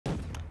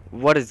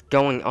What is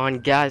going on,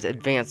 guys?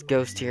 Advanced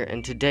Ghost here,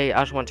 and today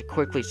I just want to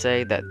quickly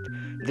say that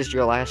this is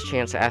your last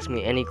chance to ask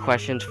me any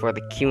questions for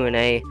the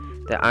Q&A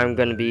that I'm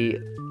going to be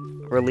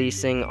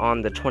releasing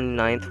on the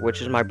 29th,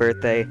 which is my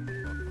birthday.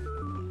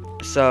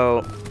 So,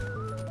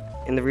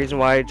 and the reason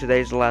why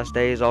today's the last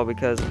day is all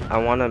because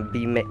I want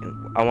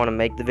to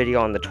make the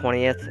video on the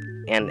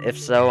 20th, and if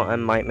so, I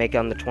might make it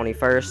on the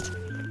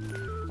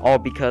 21st. All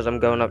because I'm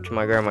going up to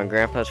my grandma and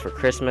grandpa's for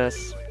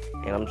Christmas,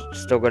 and I'm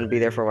still going to be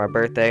there for my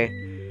birthday.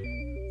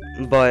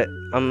 But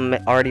I'm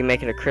already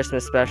making a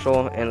Christmas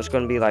special, and it's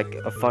going to be like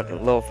a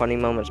little funny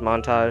moments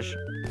montage.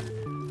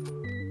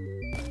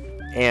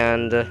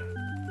 And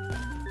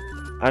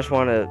I just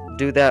want to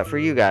do that for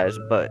you guys.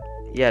 But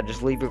yeah,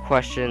 just leave your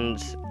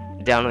questions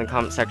down in the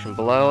comment section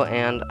below,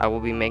 and I will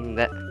be making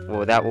that.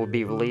 Well, that will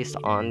be released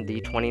on the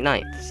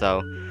 29th.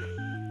 So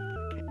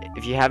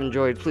if you have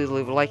enjoyed, please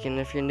leave a like, and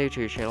if you're new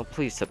to your channel,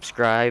 please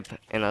subscribe.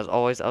 And as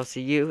always, I'll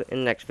see you in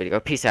the next video.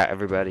 Peace out,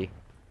 everybody.